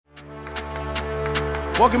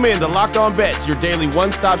Welcome in to Locked On Bets, your daily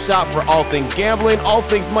one-stop shop for all things gambling, all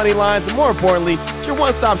things money lines, and more importantly, it's your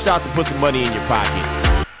one-stop shop to put some money in your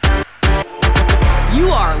pocket. You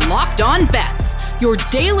are Locked On Bets, your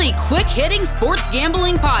daily quick-hitting sports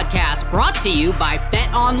gambling podcast brought to you by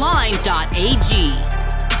BetOnline.ag.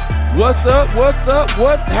 What's up?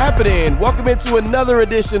 What's happening? Welcome into another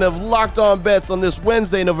edition of Locked On Bets on this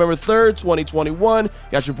Wednesday, November 3rd, 2021.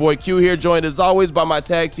 Got your boy Q here, joined as always by my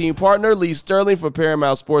tag team partner, Lee Sterling from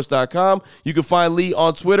ParamountSports.com. You can find Lee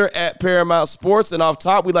on Twitter at Paramount Sports. And off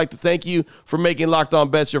top, we'd like to thank you for making Locked On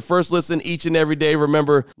Bets your first listen each and every day.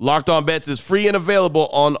 Remember, Locked On Bets is free and available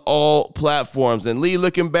on all platforms. And Lee,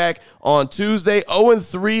 looking back on Tuesday,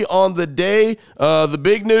 0-3 on the day. The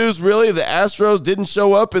big news, really, the Astros didn't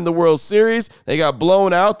show up in the World Series. They got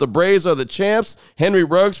blown out. The Braves are the champs. Henry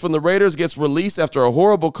Ruggs from the Raiders gets released after a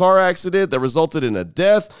horrible car accident that resulted in a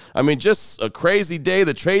death. I mean, just a crazy day.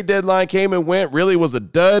 The trade deadline came and went. Really was a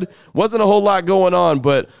dud. Wasn't a whole lot going on,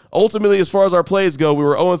 but ultimately, as far as our plays go, we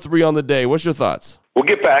were 0-3 on the day. What's your thoughts? We'll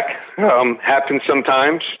get back. Happens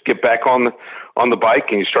sometimes. Get back on the bike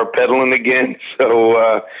and you start pedaling again.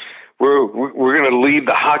 So we're going to leave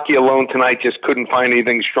the hockey alone tonight. Just couldn't find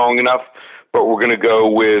anything strong enough. But we're going to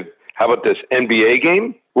go with, how about this NBA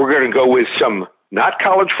game? We're going to go with some, not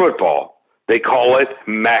college football. They call it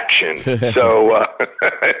Maction. So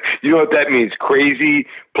you know what that means. Crazy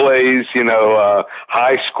plays,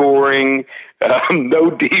 high scoring,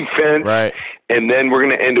 no defense. Right. And then we're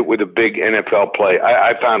going to end it with a big NFL play.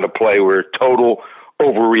 I found a play where total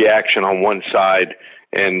overreaction on one side,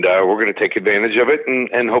 and we're going to take advantage of it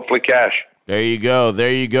and hopefully cash. There you go.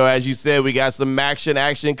 As you said, we got some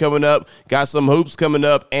action coming up, got some hoops coming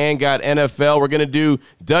up, and got NFL. We're going to do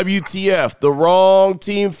WTF, the wrong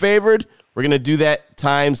team favored. We're going to do that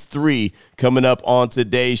times 3 coming up on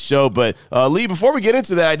today's show. But, Lee, before we get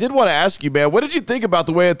into that, I did want to ask you, man, what did you think about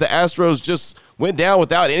the way that the Astros just went down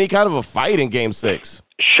without any kind of a fight in Game 6?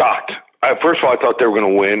 Shocked. First of all, I thought they were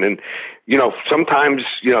going to win. And, sometimes,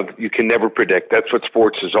 you can never predict. That's what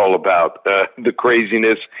sports is all about, the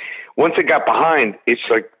craziness. Once it got behind, it's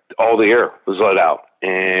like all the air was let out,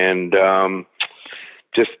 and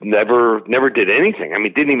just never did anything. I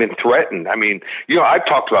mean, didn't even threaten. I mean, I've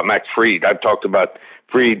talked about Max Fried. I've talked about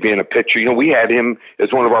Fried being a pitcher. We had him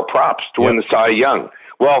as one of our props to win the Cy Young.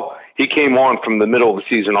 Well, he came on from the middle of the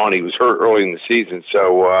season on. He was hurt early in the season,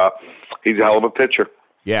 so he's a hell of a pitcher.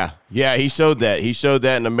 Yeah, he showed that. He showed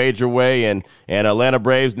that in a major way, and Atlanta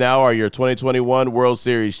Braves now are your 2021 World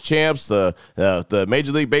Series champs. The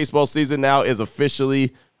Major League Baseball season now is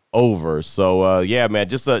officially over. So, man,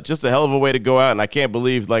 just a hell of a way to go out, and I can't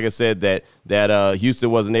believe, like I said, that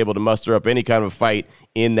Houston wasn't able to muster up any kind of a fight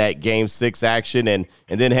in that Game 6 action. And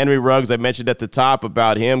then Henry Ruggs, I mentioned at the top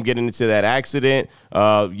about him getting into that accident.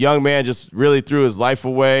 Young man just really threw his life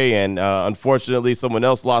away, and unfortunately someone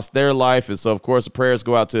else lost their life. And so, of course, the prayers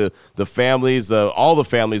go out to the families, all the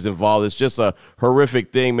families involved. It's just a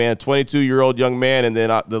horrific thing, man. 22-year-old young man, and then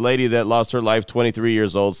the lady that lost her life, 23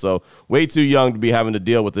 years old. So way too young to be having to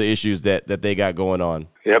deal with the issues that they got going on.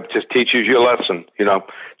 Yep, just teaches you a lesson,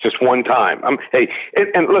 just one time. Hey,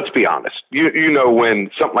 and let's be honest. When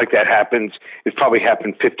something like that happens, it's probably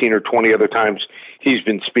happened 15 or 20 other times. He's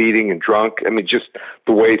been speeding and drunk. I mean, just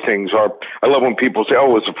the way things are. I love when people say, oh,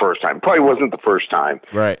 it was the first time. Probably wasn't the first time.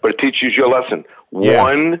 Right. But it teaches you a lesson. Yeah.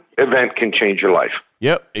 One event can change your life.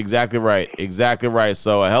 Yep, exactly right.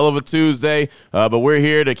 So a hell of a Tuesday, but we're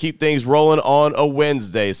here to keep things rolling on a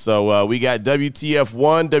Wednesday. So we got WTF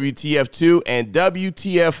 1, WTF 2, and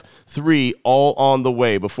WTF 3 all on the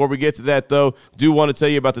way. Before we get to that, though, do want to tell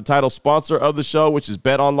you about the title sponsor of the show, which is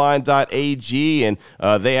BetOnline.ag, and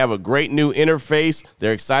they have a great new interface.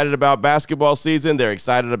 They're excited about basketball season. They're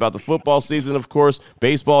excited about the football season, of course.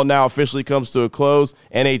 Baseball now officially comes to a close.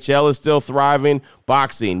 NHL is still thriving.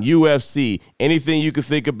 Boxing, UFC, anything you can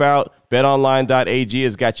think about, BetOnline.ag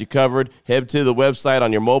has got you covered. Head to the website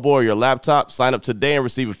on your mobile or your laptop. Sign up today and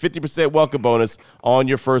receive a 50% welcome bonus on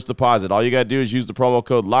your first deposit. All you got to do is use the promo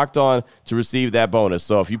code LOCKEDON to receive that bonus.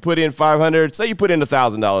 So if you put in $500, say you put in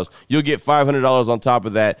 $1,000, you'll get $500 on top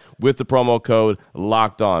of that with the promo code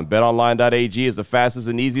LOCKEDON. BetOnline.ag is the fastest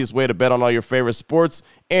and easiest way to bet on all your favorite sports,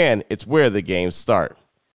 and it's where the games start.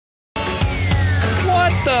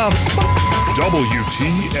 What the fuck?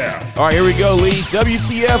 WTF. All right, here we go, Lee.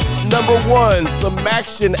 WTF number 1, some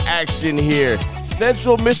action here.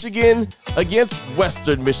 Central Michigan against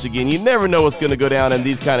Western Michigan. You never know what's going to go down in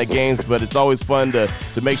these kind of games, but it's always fun to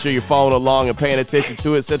make sure you're following along and paying attention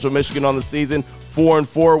to it. Central Michigan on the season,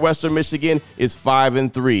 4-4. Western Michigan is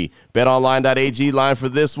 5-3. BetOnline.ag line for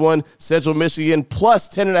this one, Central Michigan plus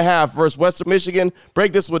 10.5 versus Western Michigan.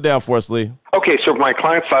 Break this one down for us, Lee. Okay, so for my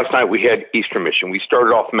clients last night, we had Eastern Michigan. We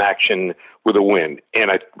started off action with a win,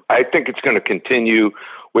 and I think it's going to continue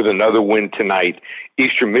with another win tonight.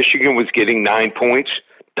 Eastern Michigan was getting 9 points,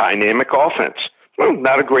 dynamic offense. Well,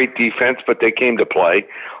 not a great defense, but they came to play,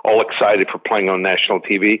 all excited for playing on national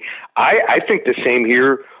TV. I think the same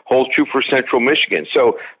here holds true for Central Michigan.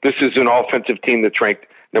 So this is an offensive team that's ranked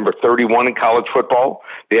number 31 in college football.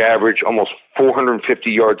 They average almost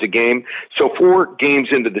 450 yards a game. So 4 games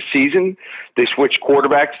into the season, they switched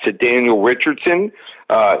quarterbacks to Daniel Richardson.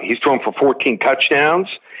 He's thrown for 14 touchdowns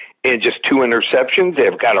and just 2 interceptions.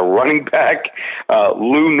 They've got a running back,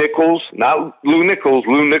 Lou Nichols, Lou Nichols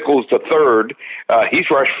III. He's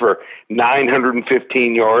rushed for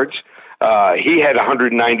 915 yards. He had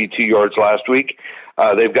 192 yards last week.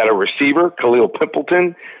 They've got a receiver, Khalil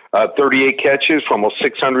Pimpleton, 38 catches for almost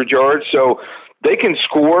 600 yards. So they can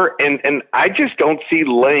score, and I just don't see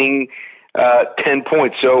laying 10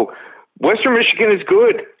 points. So Western Michigan is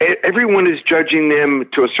good. Everyone is judging them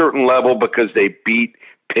to a certain level because they beat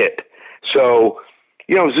Pitt. So,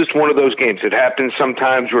 it's just one of those games. It happens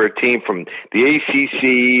sometimes where a team from the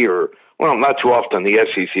ACC or, well, not too often the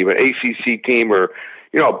SEC, but ACC team or,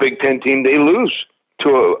 a Big Ten team, they lose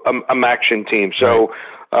to a MAC-tion team. So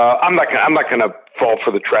I'm not going to fall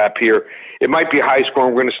for the trap here. It might be high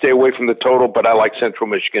scoring. We're going to stay away from the total, but I like Central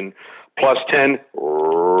Michigan plus 10.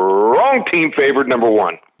 Wrong team favored, number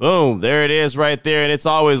 1. Boom, there it is right there, and it's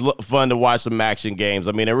always fun to watch some action games.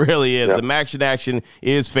 I mean, it really is. Yep. The action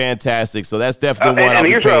is fantastic, so that's definitely one I'll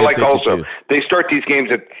be paying attention to. They start these games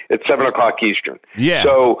at 7 o'clock Eastern. Yeah.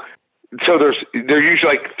 So they're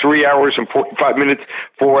usually like 3 hours and 45 minutes,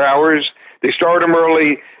 4 hours. They start them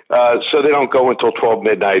early, so they don't go until 12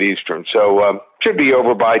 midnight Eastern. So should be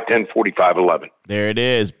over by 10:45, 11. There it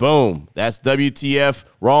is. Boom. That's WTF,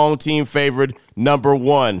 wrong team favorite, number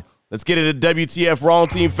 1. Let's get into WTF, wrong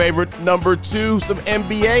team favorite, number 2, some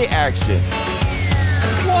NBA action.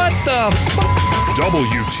 What the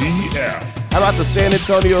WTF. How about the San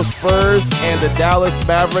Antonio Spurs and the Dallas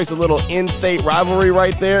Mavericks? A little in-state rivalry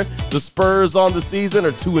right there. The Spurs on the season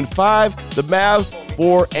are 2-5. The Mavs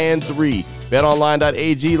 4-3.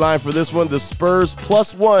 BetOnline.ag line for this one. The Spurs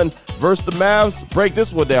 +1 versus the Mavs. Break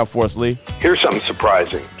this one down for us, Lee. Here's something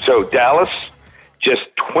surprising. So Dallas just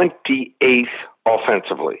 28th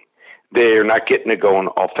offensively. They're not getting it going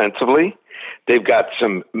offensively. They've got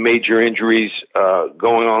some major injuries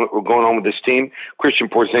going on with this team. Christian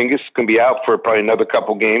Porzingis is going to be out for probably another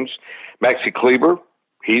couple games. Maxi Kleber,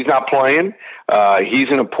 he's not playing. He's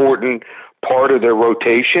an important part of their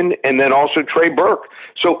rotation. And then also Trey Burke.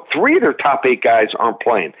 So 3 of their top 8 guys aren't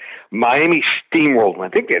playing. Miami steamrolled them. I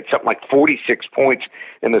think they had something like 46 points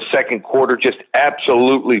in the second quarter. Just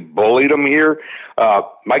absolutely bullied them here.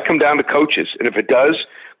 Might come down to coaches. And if it does,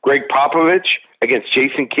 Greg Popovich against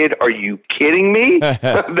Jason Kidd. Are you kidding me? That's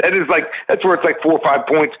where it's like 4 or 5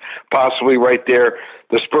 points possibly right there.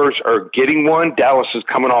 The Spurs are getting one. Dallas is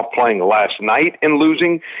coming off playing last night and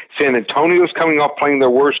losing. San Antonio's coming off playing their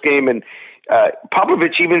worst game. And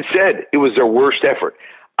Popovich even said it was their worst effort.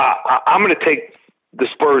 I'm going to take the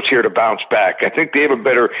Spurs here to bounce back. I think they have a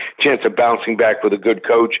better chance of bouncing back with a good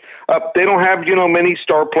coach. They don't have, many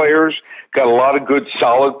star players, got a lot of good,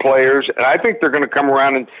 solid players, and I think they're going to come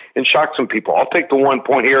around and shock some people. I'll take the 1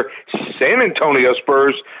 point here. San Antonio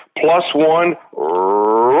Spurs +1,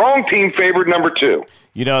 wrong team favored, number 2.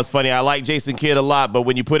 It's funny. I like Jason Kidd a lot, but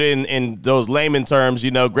when you put it in those layman terms,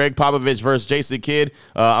 Greg Popovich versus Jason Kidd,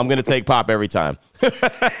 I'm going to take Pop every time.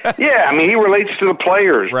 Yeah, I mean, he relates to the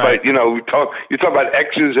players, right. But, you talk about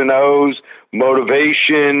X's and O's,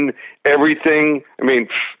 motivation, everything. I mean,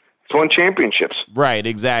 it's won championships. Right,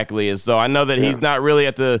 exactly. And so I know that he's not really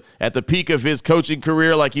at the peak of his coaching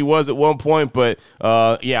career like he was at one point, but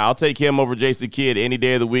I'll take him over Jason Kidd any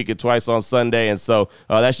day of the week and twice on Sunday. And so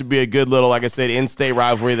that should be a good little, like I said, in-state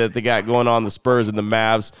rivalry that they got going on, the Spurs and the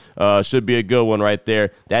Mavs. Should be a good one right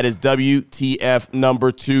there. That is WTF number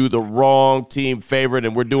 2, the wrong team favorite.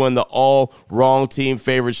 And we're doing the all wrong team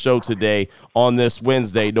favorite show today on this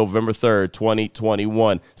Wednesday, November 3rd,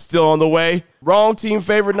 2021. Still on the way. Wrong team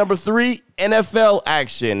favorite number 3, NFL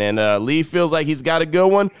action. And Lee feels like he's got a good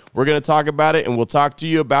one. We're going to talk about it, and we'll talk to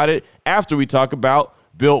you about it after we talk about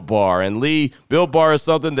Built Bar. And Lee, Built Bar is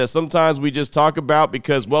something that sometimes we just talk about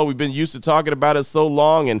because, well, we've been used to talking about it so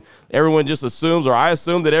long and everyone just assumes, or I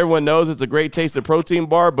assume that everyone knows it's a great tasted protein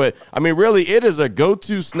bar. But, I mean, really, it is a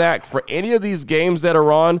go-to snack for any of these games that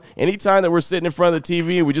are on. Anytime that we're sitting in front of the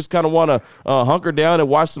TV and we just kind of want to hunker down and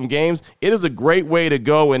watch some games, it is a great way to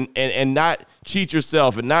go and not cheat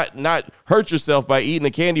yourself and not hurt yourself by eating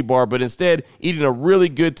a candy bar, but instead eating a really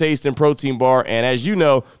good tasting protein bar. And as you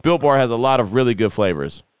know, Built Bar has a lot of really good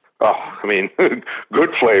flavors. Oh, I mean, good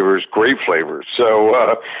flavors, great flavors. So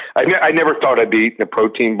I never thought I'd be eating a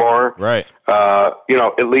protein bar. Right.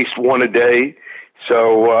 At least one a day.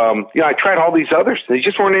 So, I tried all these others. They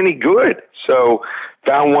just weren't any good. So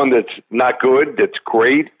found one that's not good, that's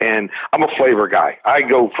great. And I'm a flavor guy. I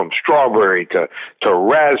go from strawberry to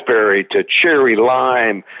raspberry to cherry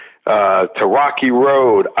lime to Rocky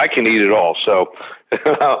Road. I can eat it all. So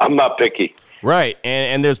I'm not picky. Right,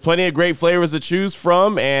 and there's plenty of great flavors to choose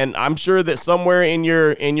from, and I'm sure that somewhere in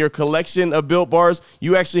your collection of Built Bars,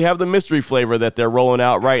 you actually have the mystery flavor that they're rolling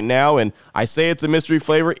out right now. And I say it's a mystery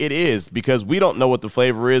flavor. It is, because we don't know what the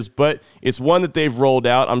flavor is, but it's one that they've rolled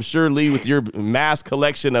out. I'm sure, Lee, with your mass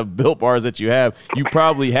collection of Built Bars that you have, you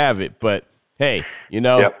probably have it, but hey,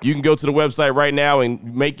 Yep. You can go to the website right now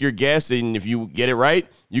and make your guess, and if you get it right,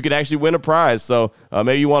 you could actually win a prize. So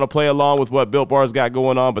maybe you want to play along with what Built Bar's got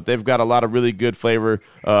going on, but they've got a lot of really good flavor,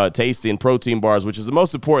 tasty, and protein bars, which is the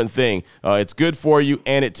most important thing. It's good for you,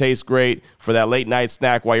 and it tastes great for that late night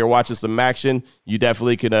snack while you're watching some action. You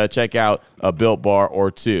definitely can check out a Built Bar or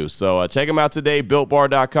two. So check them out today,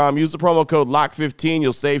 BuiltBar.com. Use the promo code LOCK15.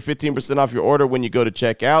 You'll save 15% off your order when you go to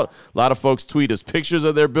check out. A lot of folks tweet us pictures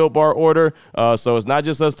of their Built Bar order, so it's not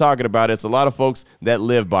just us talking about it. It's a lot of folks that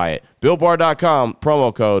live by it. BuiltBar.com,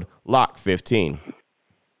 promo code LOCK15.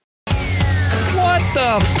 What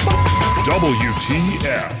the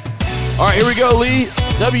WTF? All right, here we go, Lee.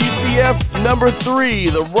 WTF number 3,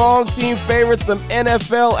 the wrong team favorites, some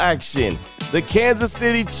NFL action. The Kansas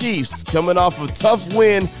City Chiefs coming off a tough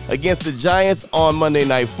win against the Giants on Monday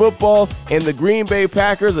Night Football, and the Green Bay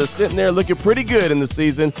Packers are sitting there looking pretty good in the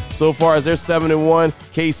season so far as they're 7-1.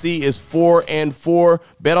 KC is 4-4.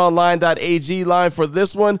 BetOnline.ag line for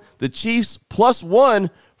this one: the Chiefs +1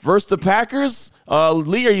 versus the Packers.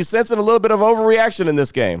 Lee, are you sensing a little bit of overreaction in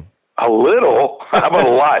this game? A little? How about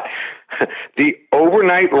a lot? The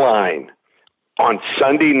overnight line on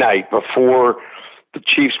Sunday night before the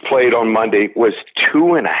Chiefs played on Monday was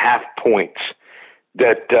 2.5 points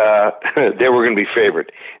that they were going to be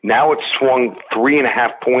favored. Now it's swung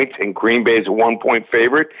 3.5 points, and Green Bay is a 1-point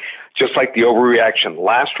favorite, just like the overreaction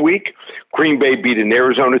last week. Green Bay beat an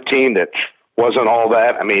Arizona team that wasn't all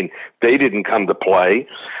that. I mean, they didn't come to play.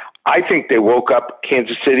 I think they woke up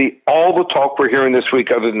Kansas City. All the talk we're hearing this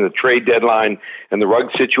week, other than the trade deadline and the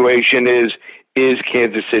Ruggs situation, is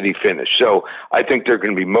Kansas City finished? So I think they're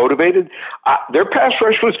going to be motivated. Their pass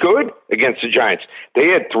rush was good against the Giants. They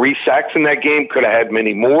had 3 sacks in that game, could have had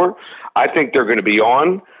many more. I think they're going to be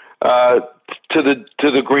on to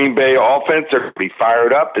the Green Bay offense. They're going to be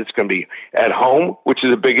fired up. It's going to be at home, which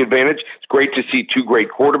is a big advantage. It's great to see 2 great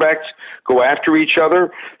quarterbacks go after each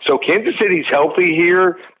other. So Kansas City's healthy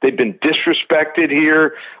here. They've been disrespected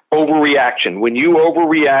here. Overreaction. When you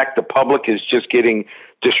overreact, the public is just getting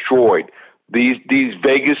destroyed. These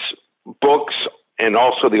Vegas books and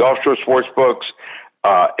also the offshore sports books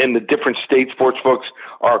and the different state sports books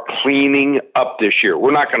are cleaning up this year.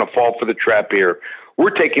 We're not going to fall for the trap here.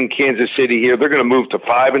 We're taking Kansas City here. They're going to move to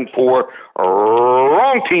 5-4.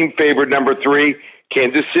 Wrong team favorite number 3,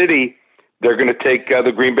 Kansas City. They're going to take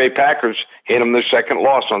the Green Bay Packers, hand them their second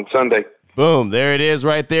loss on Sunday. Boom. There it is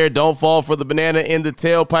right there. Don't fall for the banana in the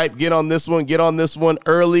tailpipe. Get on this one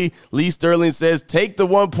early. Lee Sterling says take the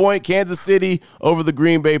 1 point, Kansas City over the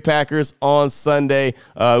Green Bay Packers on Sunday.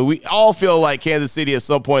 We all feel like Kansas City at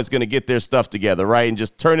some point is going to get their stuff together, right, and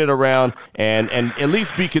just turn it around and at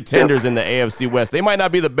least be contenders in the AFC West. They might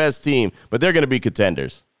not be the best team, but they're going to be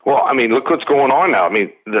contenders. Well, I mean, look what's going on now. I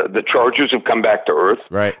mean, the Chargers have come back to earth.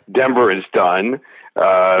 Right. Denver is done.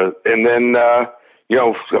 And then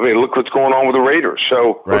look what's going on with the Raiders.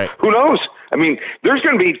 So right. Who knows? I mean, there's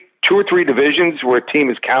going to be 2 or 3 divisions where a team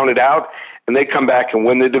is counted out and they come back and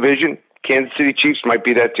win the division. Kansas City Chiefs might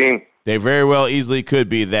be that team. They very well easily could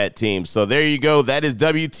be that team. So there you go. That is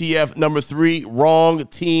WTF number 3, wrong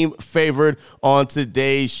team favored on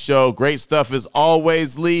today's show. Great stuff as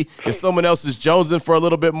always, Lee. If someone else is jonesing for a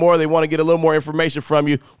little bit more, they want to get a little more information from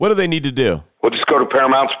you, what do they need to do? Well, just go to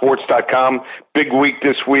ParamountSports.com. Big week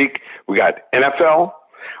this week. We got NFL.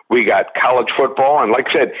 We got college football. And like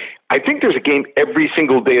I said, I think there's a game every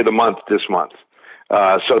single day of the month this month.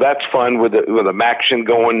 So that's fun with the action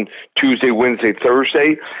going Tuesday, Wednesday,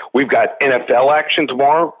 Thursday. We've got NFL action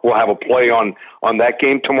tomorrow. We'll have a play on that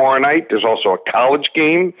game tomorrow night. There's also a college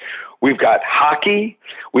game. We've got hockey.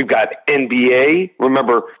 We've got NBA.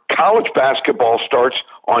 Remember, college basketball starts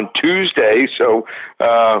on Tuesday, so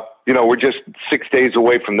we're just 6 days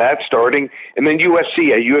away from that starting. And then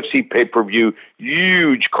UFC, a UFC pay-per-view,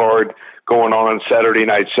 huge card going on Saturday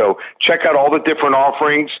night. So check out all the different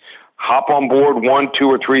offerings. Hop on board 1, 2,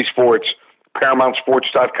 or 3 sports,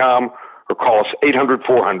 ParamountSports.com, or call us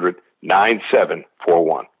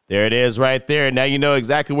 800-400-9741. There it is right there. Now you know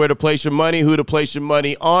exactly where to place your money, who to place your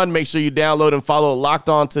money on. Make sure you download and follow Locked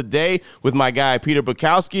On Today with my guy, Peter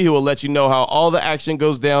Bukowski, who will let you know how all the action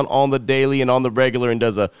goes down on the daily and on the regular and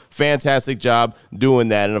does a fantastic job doing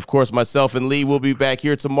that. And, of course, myself and Lee will be back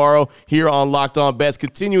here tomorrow here on Locked On Bets,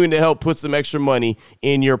 continuing to help put some extra money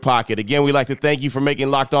in your pocket. Again, we'd like to thank you for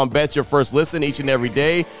making Locked On Bets your first listen each and every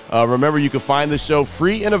day. Remember, you can find the show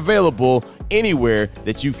free and available anywhere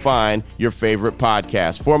that you find your favorite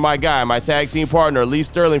podcast. For my guy, my tag team partner, Lee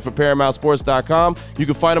Sterling from ParamountSports.com. You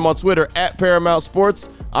can find him on Twitter at Paramount Sports.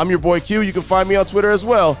 I'm your boy Q. You can find me on Twitter as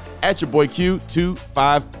well at your boy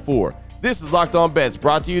Q254. This is Locked On Bets,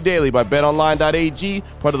 brought to you daily by BetOnline.ag,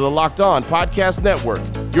 part of the Locked On Podcast Network.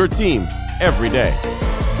 Your team every day.